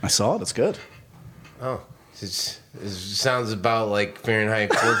 I saw it. It's good. Oh, it sounds about like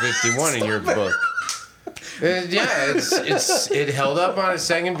Fahrenheit 451 in your book. Yeah, it held up on a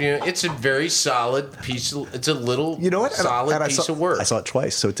second view. It's a very solid piece. It's a little solid piece of work. I saw it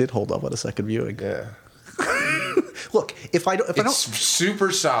twice, so it did hold up on a second viewing. Yeah. Look, if I don't,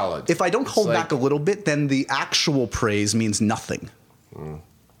 super solid. If I don't hold back a little bit, then the actual praise means nothing.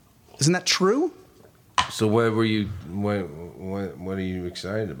 Isn't that true? So what are you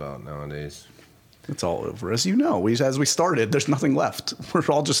excited about nowadays? It's all over. As you know, as we started, there's nothing left. We're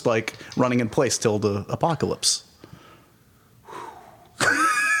all just like running in place till the apocalypse.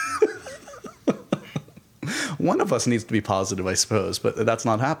 One of us needs to be positive, I suppose, but that's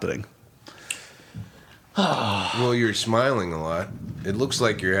not happening. Well, you're smiling a lot. It looks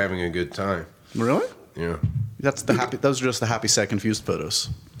like you're having a good time. Really? Yeah. Those are just the happy, sad, confused photos.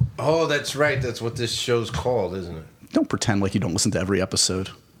 Oh, that's right. That's what this show's called, isn't it? Don't pretend like you don't listen to every episode.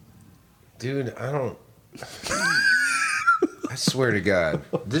 Dude, I don't... I swear to God.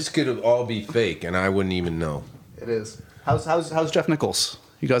 This could all be fake, and I wouldn't even know. It is. How's Jeff Nichols?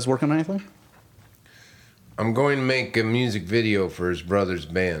 You guys working on anything? I'm going to make a music video for his brother's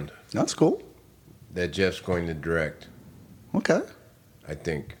band. That's cool. That Jeff's going to direct. Okay. I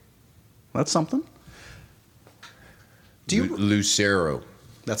think. That's something. Lucero.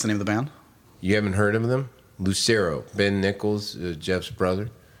 That's the name of the band? You haven't heard of them? Lucero. Ben Nichols, Jeff's brother.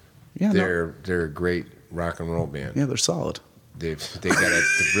 Yeah, they're a great rock and roll band. Yeah, they're solid. They got a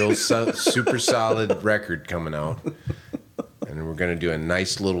real super solid record coming out, and we're gonna do a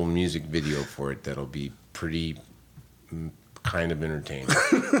nice little music video for it that'll be pretty kind of entertaining.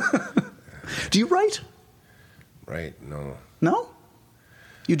 Do you write? Right? No. No?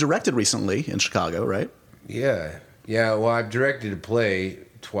 You directed recently in Chicago, right? Yeah. Well, I've directed a play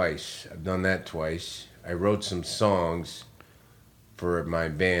twice. I've done that twice. I wrote some songs for my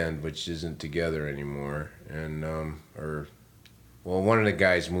band, which isn't together anymore, and one of the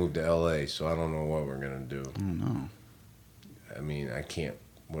guys moved to L.A., so I don't know what we're gonna do. Oh no. I mean, I can't.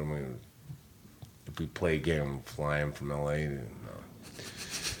 What am I gonna? If we play a game, fly him from L.A. No.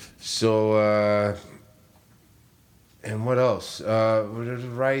 So, and what else?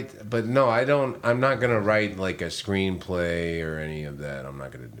 Write, but no, I don't. I'm not gonna write like a screenplay or any of that. I'm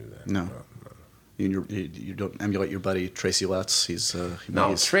not gonna do that. No. You don't emulate your buddy Tracy Letts.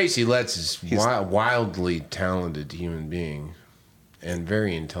 Tracy Letts is wildly talented human being, and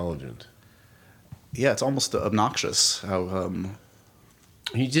very intelligent. Yeah, it's almost obnoxious how.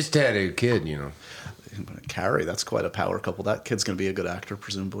 He just had a kid, Carrie, that's quite a power couple. That kid's going to be a good actor,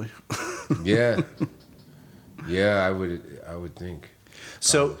 presumably. Yeah, I would think.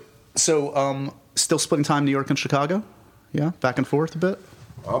 So, still splitting time New York and Chicago? Yeah, back and forth a bit.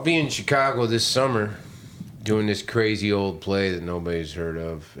 I'll be in Chicago this summer, doing this crazy old play that nobody's heard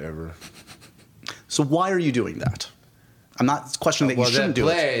of ever. So why are you doing that? I'm not questioning that you shouldn't do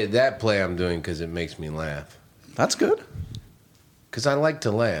it. That play I'm doing because it makes me laugh. That's good. Because I like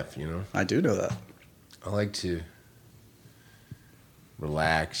to laugh, I do know that. I like to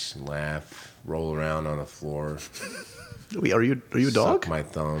relax, laugh, roll around on the floor. Are you a dog? Suck my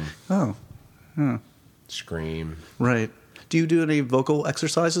thumb. Oh. Yeah. Scream. Right. Do you do any vocal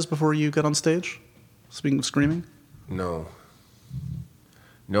exercises before you get on stage? Speaking of screaming? No,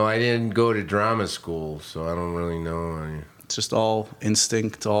 I didn't go to drama school, so I don't really know. It's just all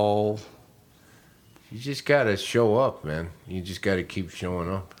instinct, all... You just got to show up, man. You just got to keep showing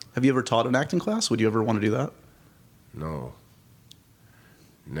up. Have you ever taught an acting class? Would you ever want to do that? No.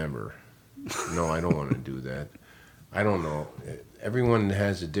 Never. No, I don't want to do that. I don't know. Everyone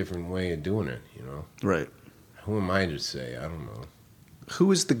has a different way of doing it, you know? Right. Who am I to say? I don't know.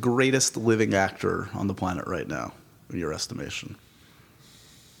 Who is the greatest living actor on the planet right now, in your estimation?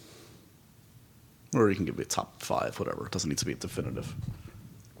 Or you can give me a top 5, whatever. It doesn't need to be definitive.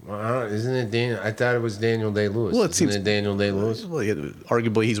 Well, isn't it Daniel? I thought it was Daniel Day-Lewis. Well, isn't it Daniel Day-Lewis? Well,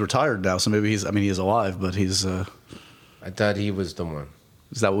 arguably he's retired now, so maybe he is alive, but he's... I thought he was the one.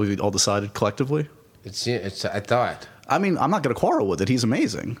 Is that what we all decided collectively? It's. I thought. I mean, I'm not going to quarrel with it. He's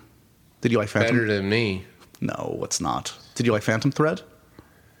amazing. Did you like Phantom? Better than me. No, it's not. Did you like Phantom Thread?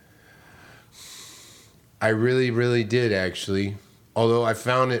 I really, really did, actually. Although I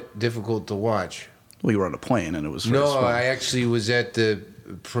found it difficult to watch. Well, you were on a plane, and it was very No, small. I actually was at the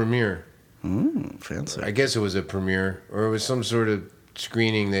premiere. Fancy. I guess it was a premiere, or it was some sort of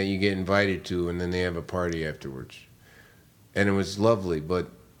screening that you get invited to, and then they have a party afterwards. And it was lovely, but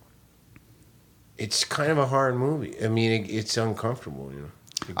it's kind of a hard movie. I mean, it's uncomfortable, you know.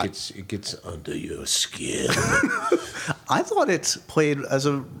 It gets under your skin. I thought it played,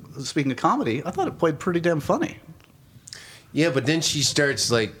 speaking of comedy, I thought it played pretty damn funny. Yeah, but then she starts,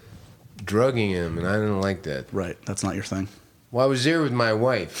 like, drugging him, and I didn't like that. Right, that's not your thing. Well, I was there with my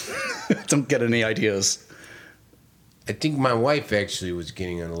wife. Don't get any ideas. I think my wife actually was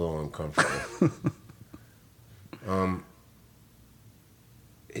getting a little uncomfortable.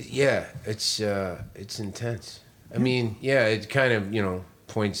 Yeah, it's intense. I mean, yeah, it kind of, you know,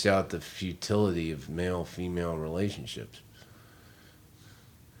 points out the futility of male-female relationships.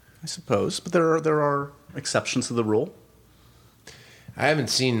 I suppose, but there are exceptions to the rule. I haven't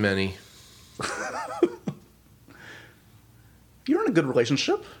seen many. You're in a good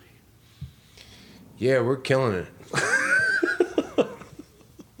relationship. Yeah, we're killing it.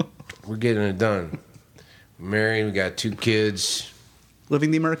 We're getting it done. We're married, we got 2 kids.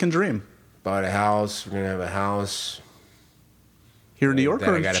 Living the American dream. Bought a house. We're going to have a house. Here in New York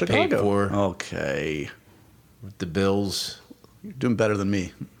or I gotta Chicago? pay for. Okay. With the bills. You're doing better than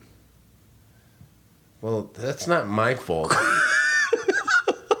me. Well, that's not my fault.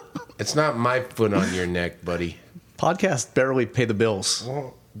 It's not my foot on your neck, buddy. Podcasts barely pay the bills.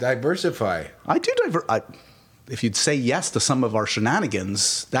 Well, diversify. I do if you'd say yes to some of our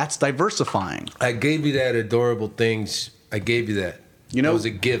shenanigans, that's diversifying. I gave you that adorable things. I gave you that. You know, it was a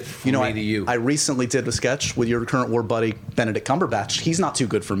gift from me to you. I recently did a sketch with your current war buddy, Benedict Cumberbatch. He's not too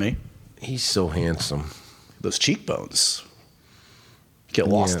good for me. He's so handsome. Those cheekbones. Get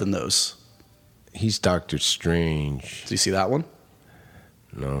lost in those. He's Doctor Strange. Do you see that one?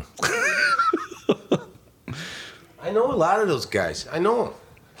 No. I know a lot of those guys. I know them.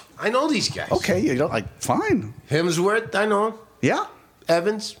 I know these guys. Okay, fine. Hemsworth, I know him. Yeah.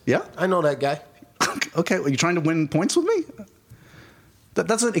 Evans. Yeah. I know that guy. Okay, are you trying to win points with me? That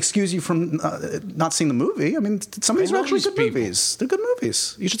doesn't excuse you from not seeing the movie. I mean, some of these are actually good movies. They're good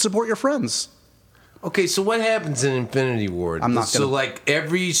movies. You should support your friends. Okay, so what happens in Infinity War? So, like,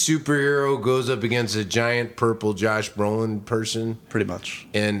 every superhero goes up against a giant purple Josh Brolin person? Pretty much.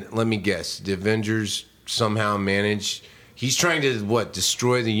 And let me guess, the Avengers somehow manage... He's trying to,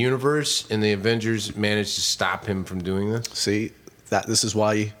 destroy the universe, and the Avengers manage to stop him from doing this? See, this is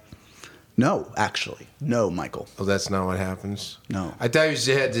why... No, actually. No, Michael. Oh, that's not what happens? No. I thought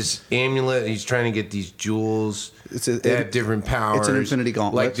he had this amulet. He's trying to get these jewels. They have different powers. It's an infinity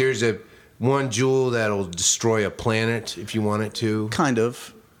gauntlet. Like there's one jewel that'll destroy a planet if you want it to. Kind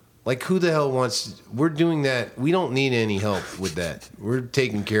of. Like who the hell wants... We're doing that. We don't need any help with that. We're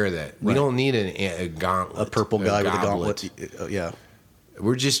taking care of that. Right. We don't need a gauntlet. A purple guy with a gauntlet. Yeah.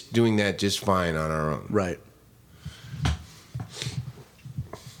 We're just doing that just fine on our own. Right.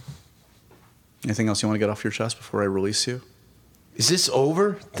 Anything else you want to get off your chest before I release you? Is this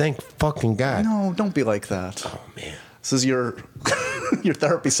over? Thank fucking God. No, don't be like that. Oh, man. This is your your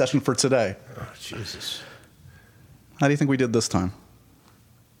therapy session for today. Oh, Jesus. How do you think we did this time?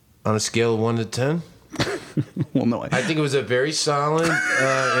 On a scale of 1 to 10? Well, no. I think it was a very solid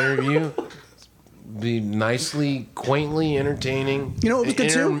interview. Be nicely, quaintly entertaining. You know, it was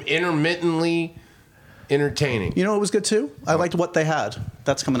good too. Intermittently entertaining. You know, it was good too. I liked What They Had.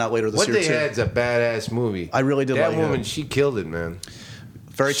 That's coming out later this year too. What They Had's a badass movie. I really did like it. That woman, she killed it, man.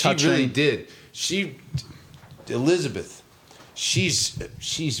 Very touching. She really did. Elizabeth,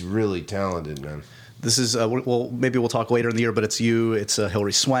 she's really talented, man. This is well, maybe we'll talk later in the year, but it's you, it's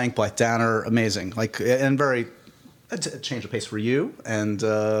Hilary Swank, Blythe Danner, amazing, and very a change of pace for you, and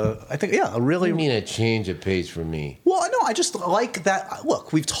I think a really. What do you mean a change of pace for me? Well, no, I just like that.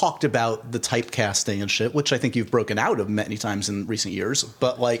 Look, we've talked about the typecasting and shit, which I think you've broken out of many times in recent years.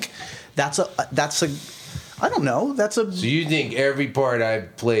 But like, that's a. I don't know. So you think every part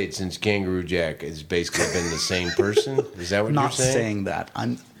I've played since Kangaroo Jack has basically been the same person? Is that what you're saying? Not saying that.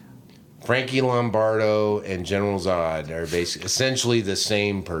 Frankie Lombardo and General Zod are basically essentially the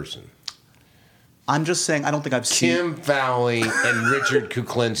same person. I'm just saying I don't think I've seen... Kim Fowley and Richard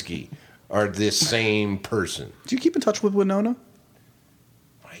Kuklinski are the same person. Do you keep in touch with Winona?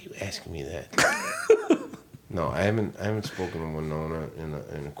 Why are you asking me that? No, I haven't spoken to Winona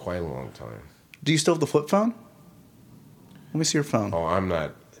in quite a long time. Do you still have the flip phone? Let me see your phone. Oh, I'm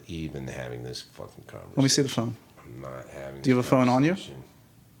not even having this fucking conversation. Let me see the phone. I'm not having. Do you have a phone on you?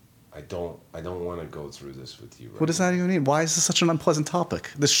 I don't want to go through this with you. What does that even mean? Why is this such an unpleasant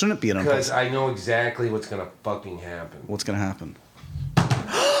topic? This shouldn't be an unpleasant. Because I know exactly what's gonna fucking happen. What's gonna happen?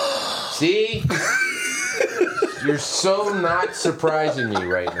 See? You're so not surprising me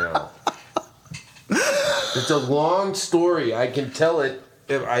right now. It's a long story. I can tell it.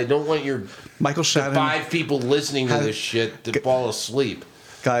 I don't want Michael Shannon. 5 people listening to this shit to fall asleep.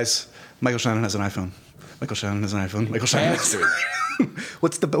 Guys, Michael Shannon has an iPhone. Michael Shannon has an iPhone. Michael Shannon.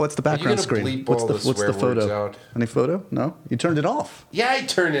 What's the background screen? What's the photo? Out? Any photo? No, you turned it off. Yeah, I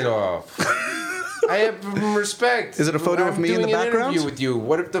turned it off. I have respect. Is it a photo of me in the background? I'm doing an interview with you.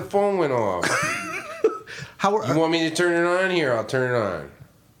 What if the phone went off? You want me to turn it on? Here, I'll turn it on.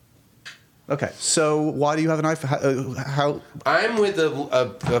 Okay, so why do you have an iPhone? How? I'm with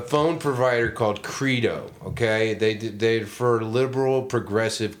a phone provider called Credo. Okay, they for liberal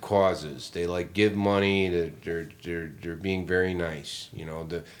progressive causes. They like give money. They're being very nice. You know,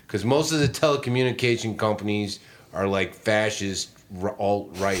 because most of the telecommunication companies are like fascist alt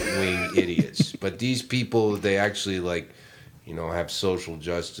right wing idiots. But these people, they actually like, you know, have social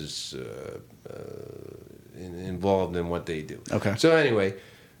justice involved in what they do. Okay. So anyway.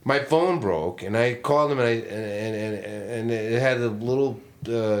 My phone broke, and I called them, and it had a little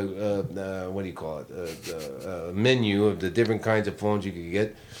what do you call it? Menu of the different kinds of phones you could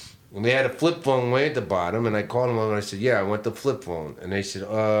get, and they had a flip phone way at the bottom. And I called them up, and I said, "Yeah, I want the flip phone." And they said,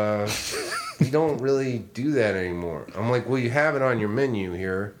 "We don't really do that anymore." I'm like, "Well, you have it on your menu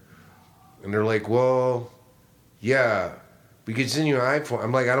here," and they're like, "Well, yeah, we could send you an iPhone."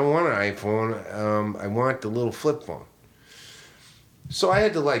 I'm like, "I don't want an iPhone. I want the little flip phone." So I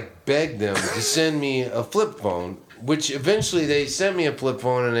had to like beg them to send me a flip phone, which eventually they sent me a flip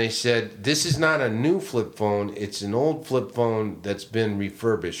phone, and they said, "This is not a new flip phone. It's an old flip phone that's been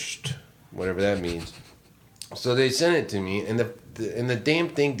refurbished," whatever that means. So they sent it to me, and the damn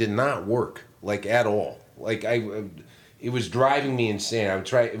thing did not work, like at all. Like it was driving me insane.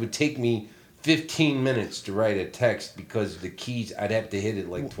 It would take me 15 minutes to write a text because the keys, I'd have to hit it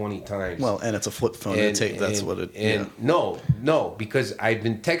like 20 times. Well, and it's a flip phone. No, because I've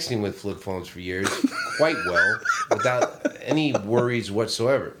been texting with flip phones for years quite well without any worries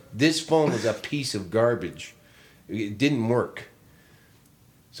whatsoever. This phone was a piece of garbage. It didn't work.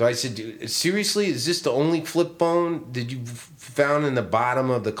 So I said, "Seriously, is this the only flip phone that you found in the bottom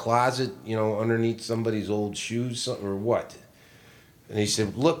of the closet, you know, underneath somebody's old shoes or what?" And he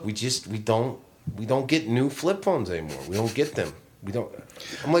said, "Look, we don't get new flip phones anymore. We don't get them. We don't."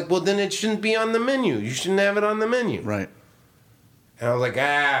 I'm like, "Well, then it shouldn't be on the menu. You shouldn't have it on the menu." Right. And I was like,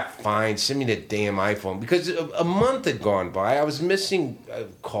 fine, send me the damn iPhone. Because a month had gone by. I was missing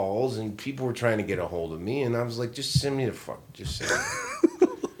calls, and people were trying to get a hold of me. And I was like, just send me the fuck. Just send me.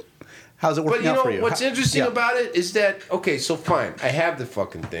 How's it working out for you? But what's interesting about it is that, okay, so fine, I have the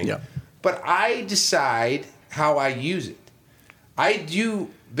fucking thing. Yeah. But I decide how I use it. I do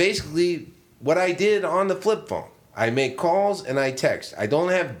basically what I did on the flip phone. I make calls and I text. I don't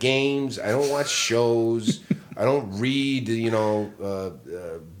have games. I don't watch shows. I don't read,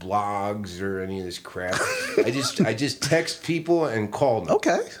 blogs or any of this crap. I just text people and call them.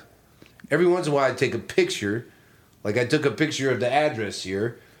 Okay. Every once in a while, I take a picture. Like I took a picture of the address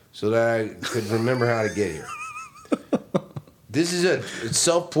here so that I could remember how to get here. This is a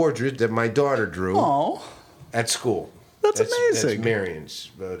self-portrait that my daughter drew at school. That's amazing. That's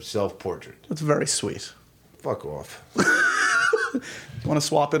Marion's self-portrait. That's very sweet. Fuck off. You want to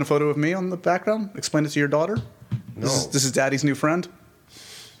swap in a photo of me on the background? Explain it to your daughter? No. This is Daddy's new friend?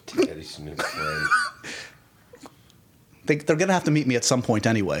 Daddy's new friend. They're going to have to meet me at some point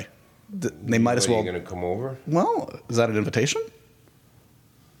anyway. They might as well. Are you going to come over? Well, is that an invitation?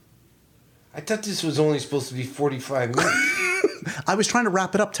 I thought this was only supposed to be 45 minutes. I was trying to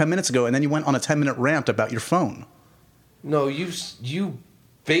wrap it up 10 minutes ago, and then you went on a 10-minute rant about your phone. No, you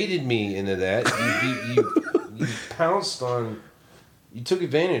baited me into that. pounced on. You took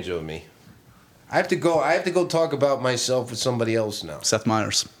advantage of me. I have to go talk about myself with somebody else now. Seth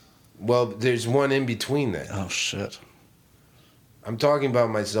Meyers. Well, there's one in between that. Oh, shit. I'm talking about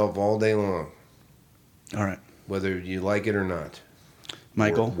myself all day long. All right. Whether you like it or not.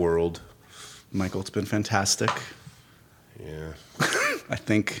 Michael. World. Michael, it's been fantastic. Yeah. I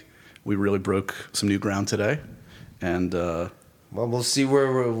think we really broke some new ground today. And, well, we'll see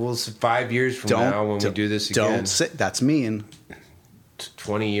we'll see 5 years from now when we do this again. Don't say, that's mean.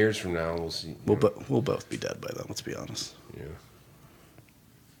 20 years from now, we'll see. We'll both be dead by then, let's be honest. Yeah.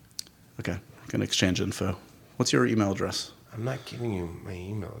 Okay, we're going to exchange info. What's your email address? I'm not giving you my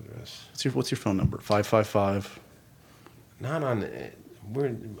email address. What's your phone number? 555? Not on the... We're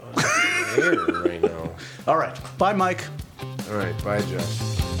on the air right now. All right. Bye, Mike. All right. Bye, Josh.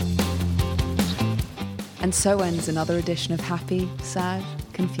 And so ends another edition of Happy, Sad,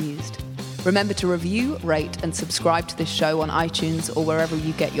 Confused. Remember to review, rate, and subscribe to this show on iTunes or wherever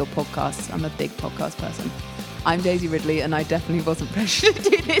you get your podcasts. I'm a big podcast person. I'm Daisy Ridley, and I definitely wasn't pressured to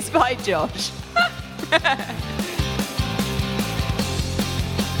do this by Josh.